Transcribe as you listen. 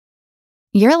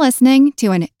You're listening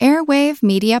to an Airwave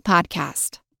Media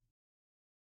Podcast.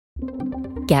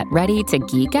 Get ready to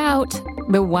geek out.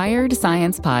 The Wired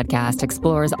Science Podcast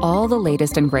explores all the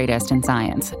latest and greatest in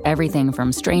science. Everything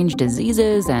from strange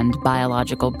diseases and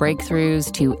biological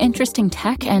breakthroughs to interesting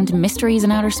tech and mysteries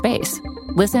in outer space.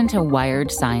 Listen to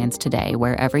Wired Science today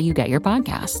wherever you get your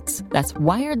podcasts. That's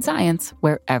Wired Science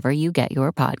wherever you get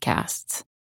your podcasts.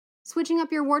 Switching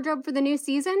up your wardrobe for the new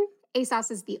season?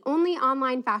 ASOS is the only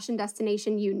online fashion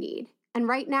destination you need. And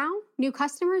right now, new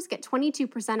customers get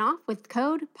 22% off with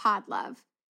code PODLOVE.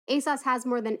 ASOS has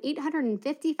more than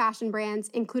 850 fashion brands,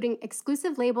 including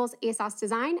exclusive labels ASOS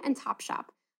Design and Topshop,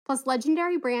 plus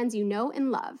legendary brands you know and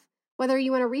love. Whether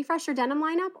you want to refresh your denim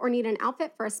lineup or need an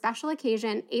outfit for a special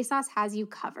occasion, ASOS has you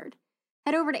covered.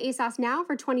 Head over to ASOS now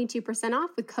for 22%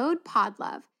 off with code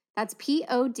PODLOVE. That's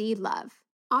P-O-D LOVE.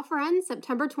 Offer ends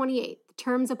September 28th.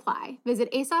 Terms apply.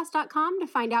 Visit ASOS.com to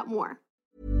find out more.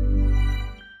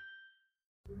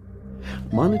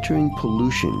 Monitoring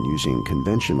pollution using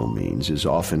conventional means is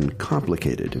often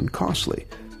complicated and costly.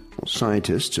 Well,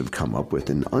 scientists have come up with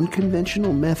an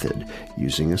unconventional method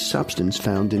using a substance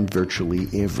found in virtually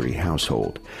every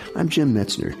household. I'm Jim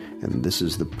Metzner, and this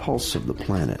is the Pulse of the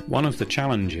Planet. One of the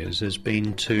challenges has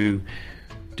been to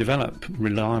develop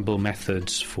reliable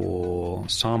methods for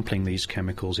sampling these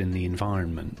chemicals in the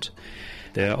environment.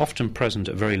 They're often present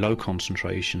at very low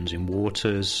concentrations in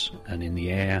waters and in the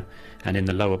air and in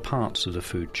the lower parts of the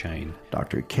food chain.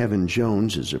 Dr. Kevin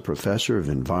Jones is a professor of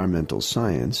environmental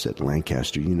science at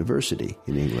Lancaster University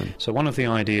in England. So one of the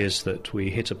ideas that we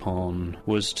hit upon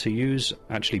was to use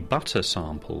actually butter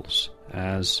samples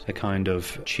as a kind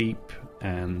of cheap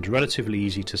and relatively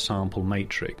easy to sample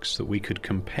matrix that we could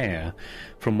compare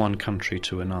from one country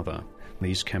to another.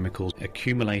 These chemicals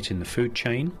accumulate in the food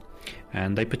chain,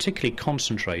 and they particularly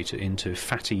concentrate into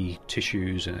fatty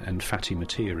tissues and fatty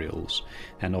materials,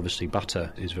 and obviously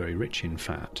butter is very rich in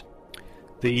fat.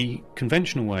 The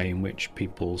conventional way in which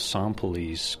people sample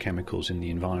these chemicals in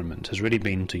the environment has really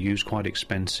been to use quite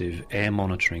expensive air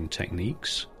monitoring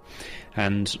techniques,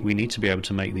 and we need to be able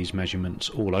to make these measurements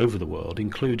all over the world,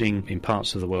 including in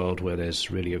parts of the world where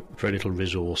there's really very little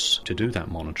resource to do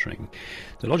that monitoring.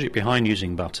 The logic behind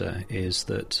using butter is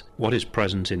that what is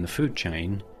present in the food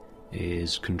chain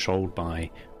is controlled by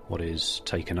what is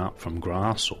taken up from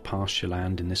grass or pasture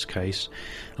land in this case,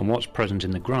 and what's present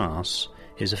in the grass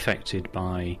is affected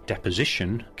by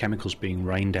deposition, chemicals being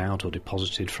rained out or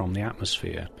deposited from the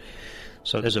atmosphere.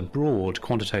 So there's a broad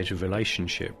quantitative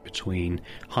relationship between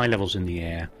high levels in the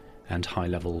air and high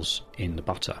levels in the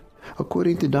butter.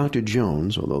 According to Dr.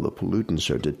 Jones, although the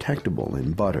pollutants are detectable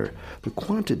in butter, the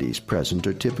quantities present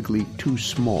are typically too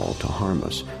small to harm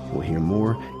us. We'll hear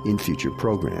more in future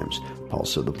programs.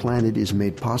 Pulse of the Planet is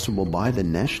made possible by the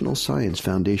National Science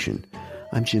Foundation.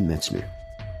 I'm Jim Metzner.